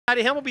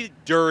him will be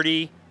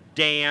Dirty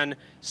Dan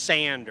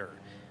Sander.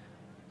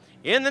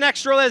 In the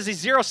next row, that is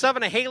the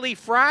 07 of Haley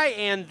Fry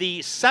and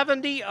the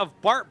 70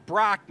 of Bart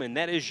Brockman.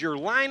 That is your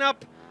lineup.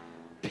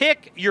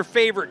 Pick your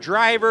favorite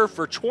driver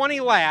for 20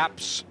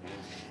 laps,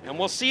 and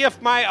we'll see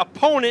if my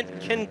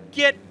opponent can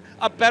get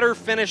a better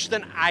finish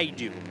than I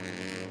do.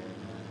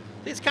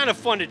 It's kind of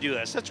fun to do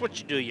this. That's what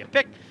you do. You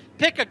pick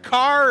a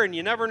car, and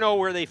you never know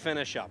where they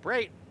finish up,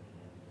 right?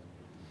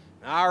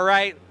 All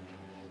right.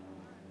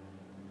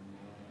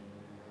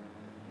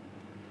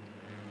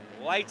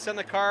 Lights on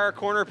the car,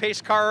 corner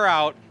pace car are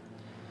out.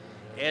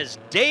 As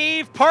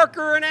Dave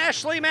Parker and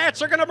Ashley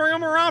Matz are going to bring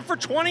them around for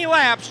 20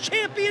 laps.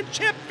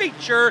 Championship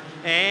feature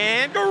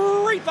and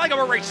great flag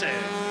over racing.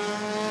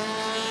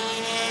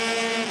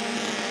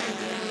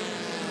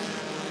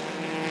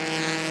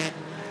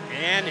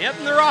 And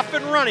hitting, they're off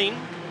and running.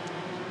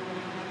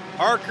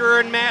 Parker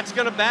and Matt's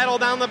going to battle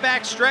down the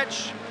back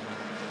stretch.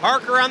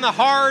 Parker on the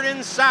hard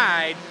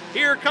inside.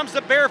 Here comes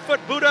the barefoot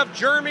boot of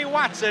Jeremy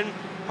Watson.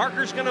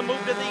 Parker's going to move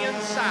to the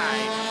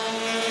inside.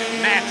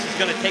 And Matz is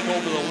going to take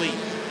over the lead.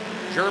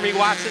 Jeremy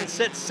Watson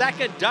sits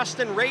second.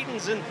 Dustin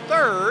Radin's in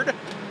third.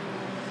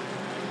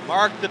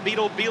 Mark the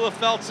Beetle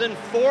Bielefeld's in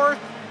fourth.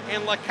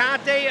 And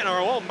LeConte and our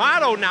old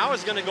motto now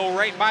is going to go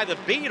right by the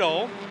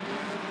Beetle.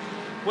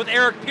 With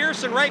Eric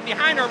Pearson right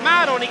behind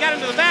Armato, and he got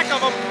into the back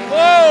of him.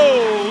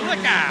 Whoa,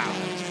 look out.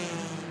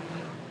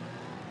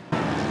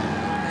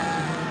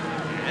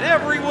 And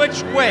every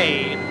which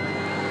way,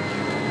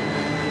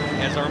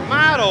 as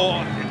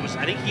Armato,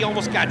 I think he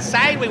almost got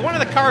sideways. One of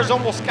the cars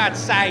almost got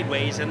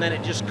sideways, and then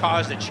it just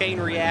caused a chain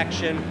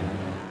reaction.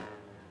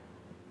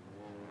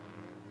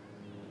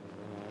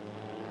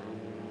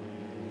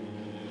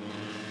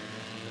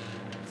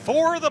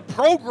 For the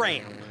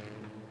program.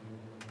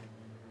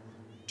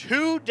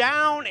 2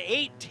 down,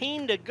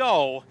 18 to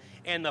go,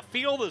 and the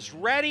field is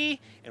ready,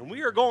 and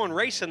we are going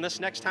racing this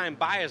next time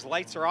by as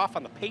lights are off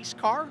on the pace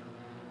car.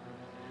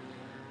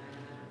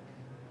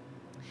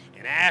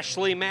 And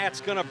Ashley Matt's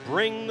gonna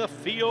bring the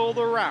field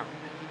around.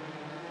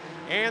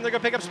 And they're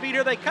gonna pick up speed,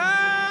 here they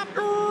come,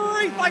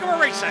 great flag over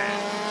racing.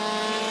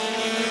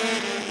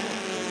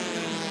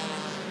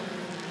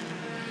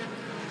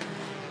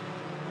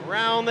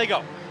 Around they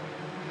go.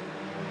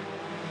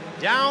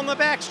 Down the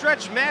back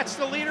stretch, Matt's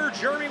the leader,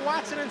 Jeremy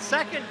Watson in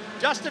second,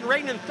 Dustin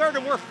Radin in third,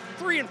 and we're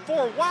 3 and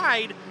 4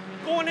 wide.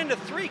 Going into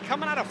 3,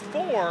 coming out of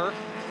 4.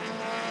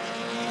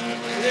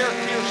 There,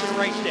 Pearson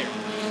right there.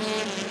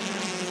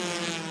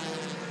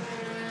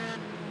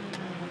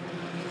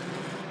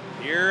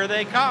 Here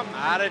they come,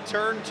 out of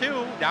turn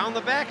 2, down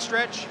the back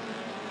stretch.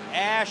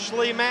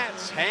 Ashley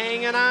Matz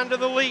hanging on to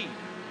the lead.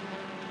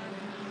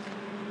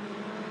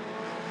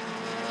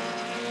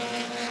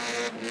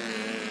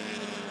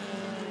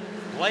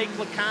 Blake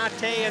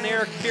LeConte and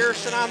Eric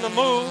Pearson on the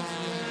move.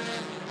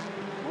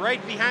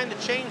 Right behind the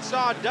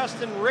chainsaw,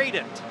 Dustin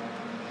Radin.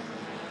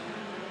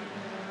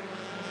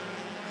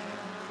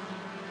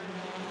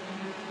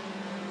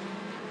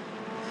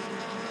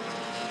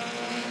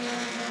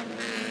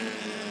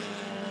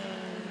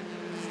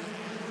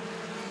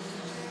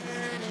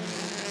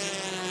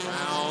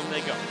 Round they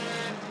go.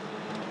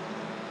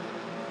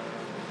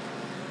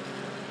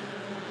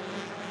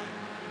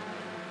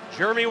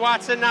 Jeremy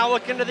Watson now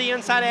looking to the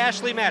inside of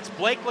Ashley Matz.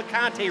 Blake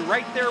LeConte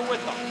right there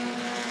with them.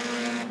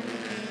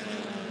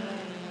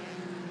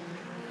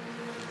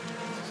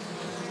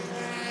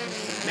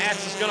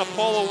 Matz is going to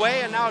pull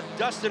away, and now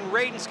Dustin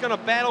Radin's going to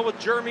battle with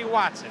Jeremy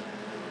Watson.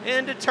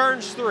 Into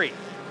turns 3.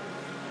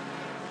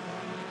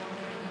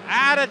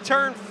 Out of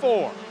turn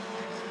 4.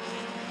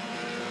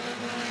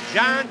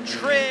 John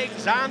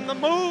Triggs on the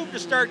move to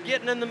start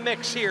getting in the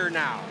mix here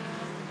now.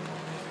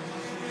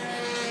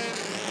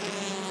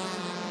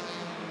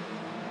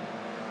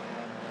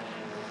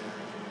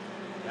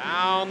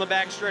 Down the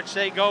backstretch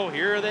they go.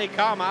 Here they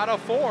come out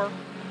of 4.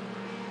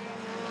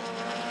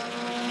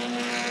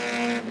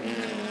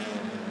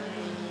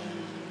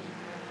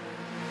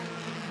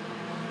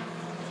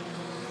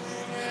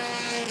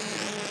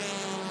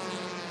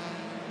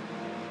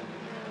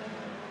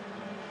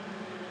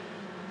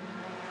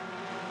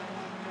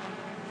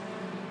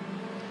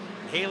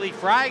 Haley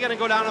Fry going to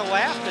go down a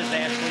lap as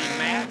Ashley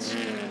Matz.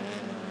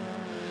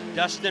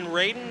 Dustin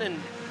Radin and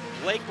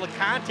Blake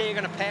LeConte are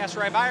going to pass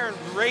right by her. And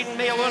Radin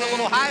may have went a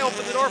little high,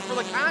 open the door for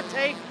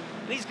LeConte.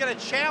 And he's going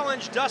to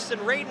challenge Dustin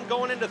Radin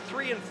going into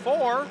 3 and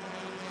 4.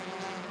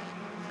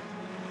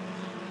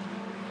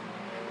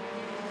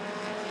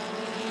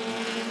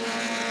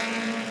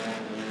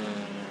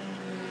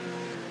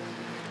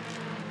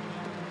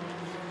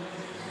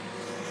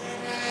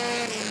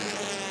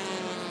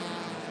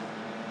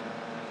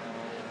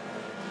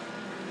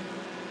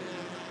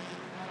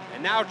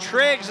 And now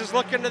Triggs is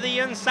looking to the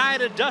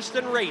inside of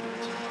Dustin Radin.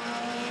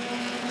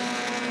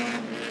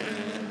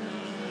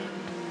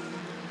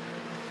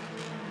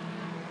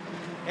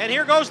 And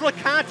here goes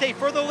LeConte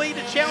for the lead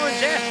to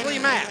challenge Ashley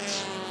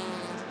Matz.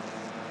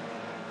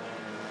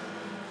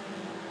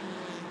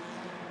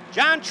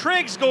 John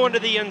Triggs going to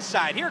the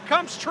inside. Here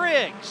comes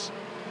Triggs.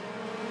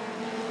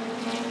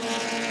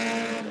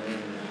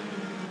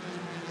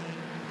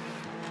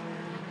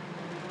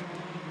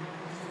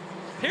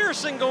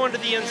 Pearson going to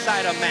the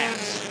inside of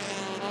Matz.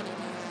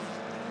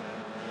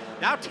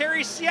 Now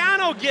Terry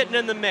Ciano getting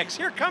in the mix.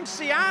 Here comes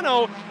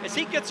Ciano as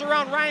he gets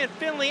around Ryan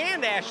Finley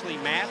and Ashley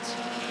Matz.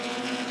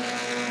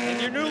 And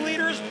your new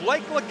leader is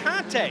Blake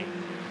LeConte.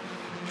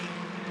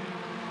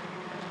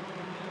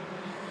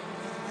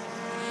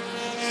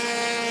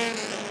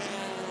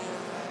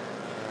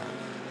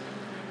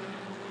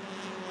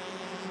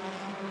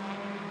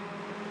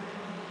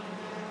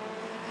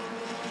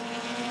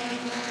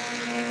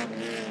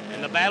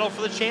 Battle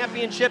for the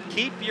championship.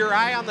 Keep your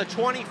eye on the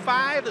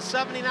 25, the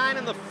 79,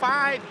 and the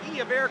 5E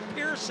of Eric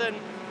Pearson.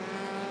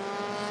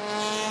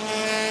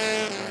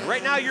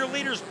 Right now, your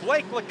leader's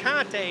Blake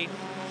LeConte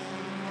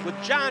with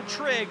John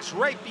Triggs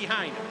right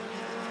behind him.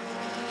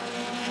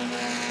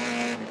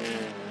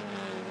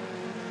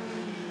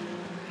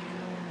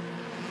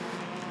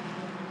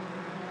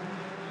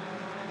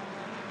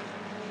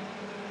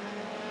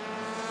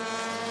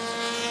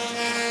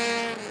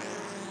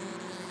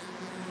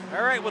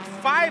 All right, with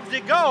 5 to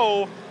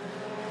go,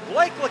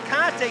 Blake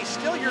LeConte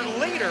still your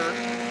leader.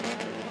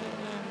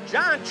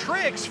 John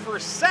Triggs for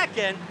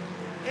second,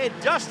 and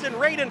Dustin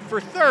Radin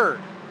for third.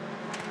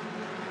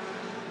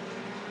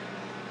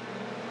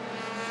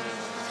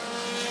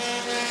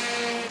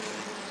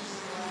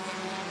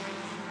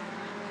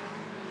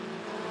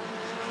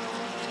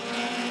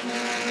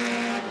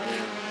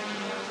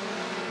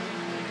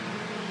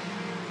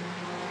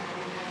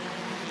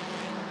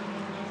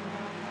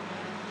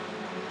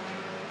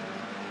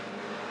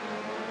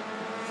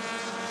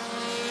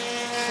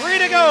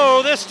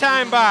 Go this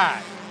time by.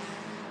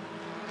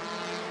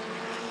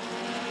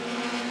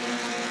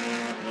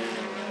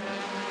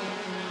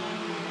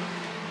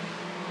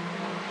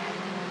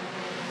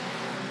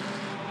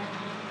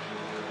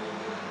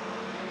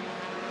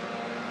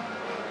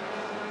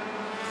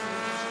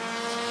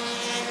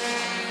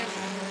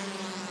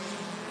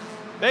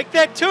 Make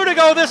that 2 to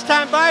go this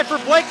time by for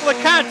Blake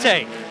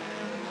LeConte.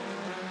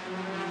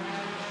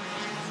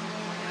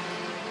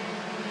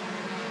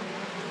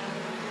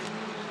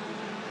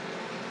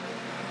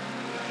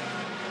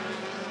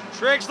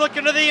 Triggs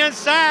looking to the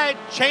inside.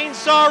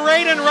 Chainsaw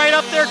Radin right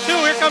up there too.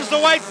 Here comes the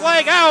white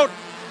flag out.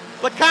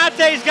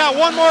 LeConte's got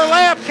one more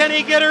lap. Can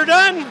he get her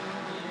done?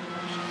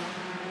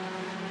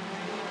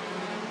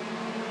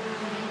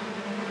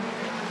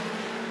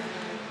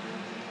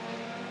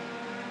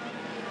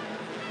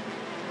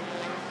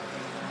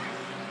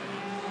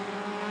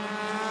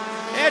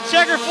 And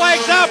checker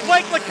flag's out.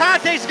 Blake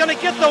LeConte's going to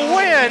get the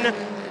win.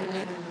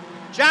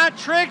 John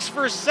Triggs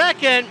for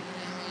second.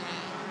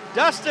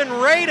 Dustin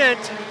Radin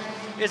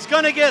is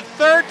going to get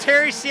third,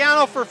 Terry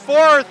Ciano for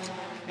fourth,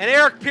 and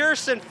Eric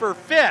Pearson for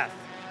fifth.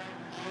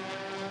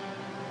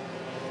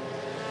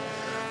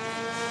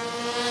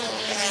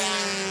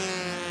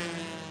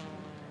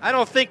 I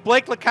don't think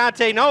Blake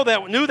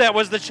LeConte knew that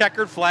was the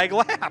checkered flag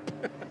lap.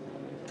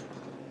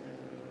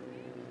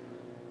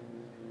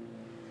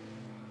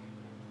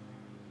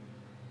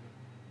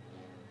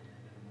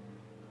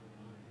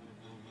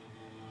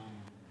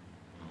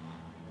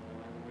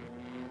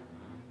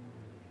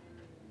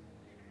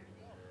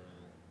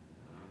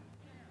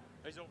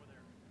 He's over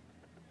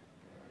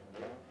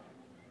there.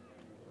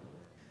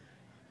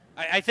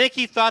 I think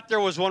he thought there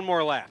was one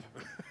more lap.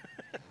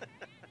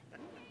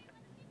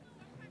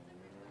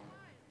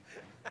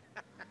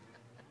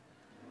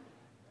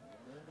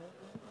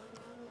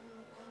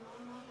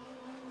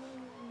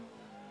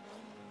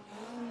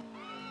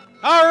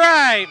 All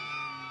right.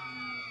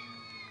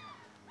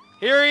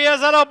 Here he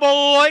is out of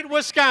Beloit,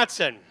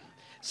 Wisconsin.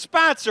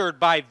 Sponsored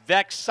by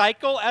Vex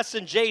Cycle,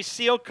 S&J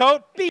Seal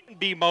Coat,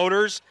 B&B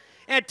Motors,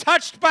 and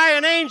touched by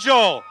an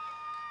angel.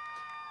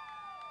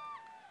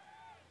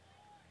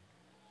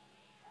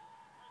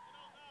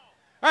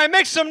 All right,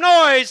 make some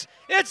noise.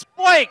 It's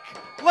Blake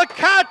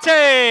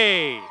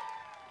LeConte.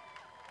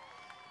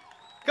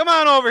 Come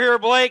on over here,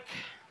 Blake.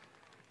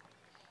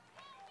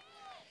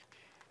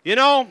 You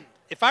know,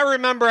 if I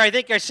remember, I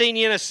think I seen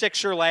you in a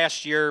Sixer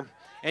last year,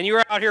 and you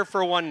were out here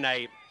for one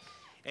night.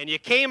 And you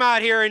came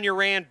out here and you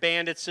ran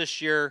Bandits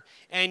this year,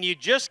 and you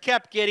just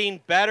kept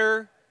getting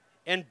better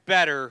and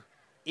better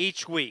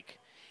each week.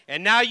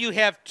 And now you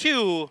have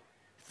 2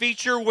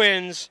 feature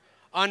wins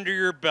under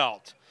your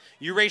belt.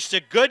 You raced a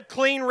good,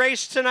 clean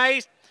race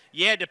tonight.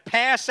 You had to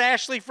pass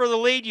Ashley for the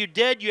lead. You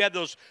did. You had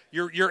those.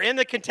 You're in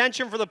the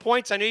contention for the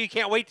points. I know you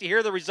can't wait to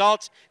hear the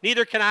results.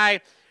 Neither can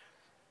I.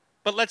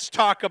 But let's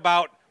talk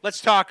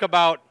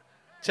about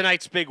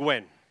tonight's big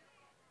win.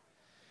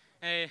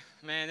 Hey,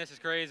 man, this is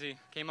crazy.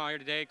 Came out here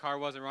today, car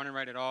wasn't running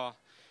right at all.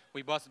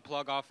 We busted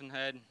plug off in the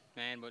head,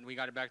 man, but we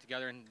got it back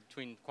together in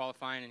between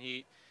qualifying and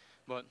heat.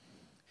 But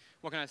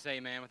what can I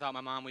say, man? Without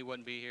my mom, we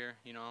wouldn't be here,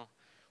 you know.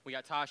 We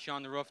got Tasha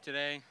on the roof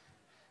today.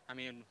 I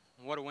mean,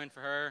 what a win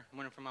for her, a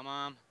win for my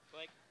mom.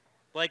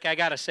 Blake, I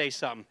got to say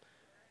something.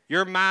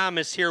 Your mom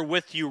is here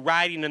with you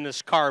riding in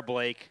this car,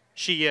 Blake.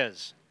 She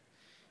is.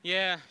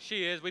 Yeah,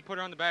 she is. We put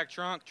her on the back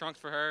trunk. Trunk's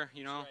for her,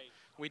 you know. Right.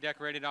 We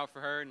decorated out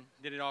for her and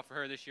did it all for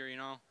her this year, you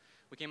know.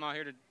 We came out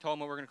here to tell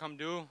them what we're going to come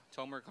do,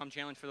 told them we're going to come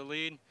challenge for the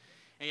lead.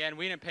 And yeah, and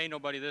we didn't pay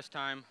nobody this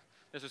time.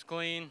 This was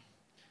clean.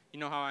 You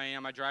know how I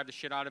am. I drive the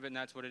shit out of it, and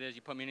that's what it is.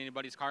 You put me in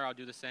anybody's car, I'll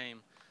do the same.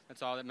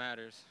 That's all that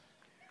matters.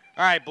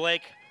 All right,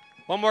 Blake.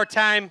 One more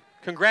time,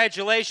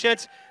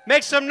 congratulations.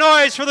 Make some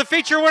noise for the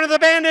feature winner of the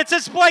Bandits.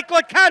 It's Blake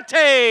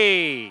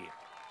LeConte.